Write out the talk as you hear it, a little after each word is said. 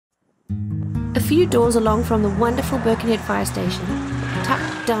A few doors along from the wonderful Birkenhead fire station,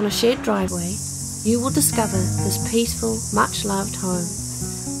 tucked down a shared driveway, you will discover this peaceful, much-loved home.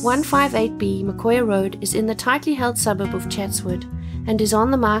 158B Mokoia Road is in the tightly held suburb of Chatswood and is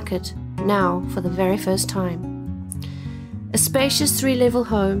on the market now for the very first time. A spacious 3-level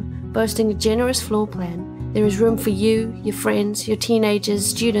home boasting a generous floor plan, there is room for you, your friends, your teenagers,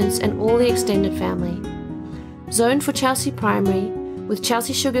 students and all the extended family. Zoned for Chelsea Primary, with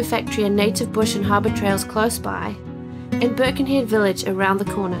Chelsea Sugar Factory and native bush and harbour trails close by, and Birkenhead Village around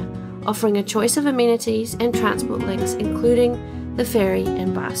the corner, offering a choice of amenities and transport links including the ferry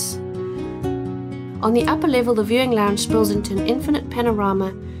and bus. On the upper level, the viewing lounge spills into an infinite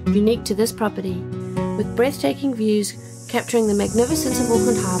panorama unique to this property, with breathtaking views capturing the magnificence of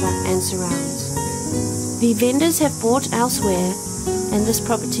Auckland Harbour and surrounds. The vendors have bought elsewhere and this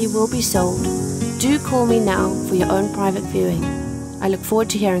property will be sold. Do call me now for your own private viewing. I look forward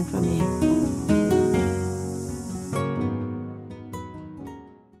to hearing from you.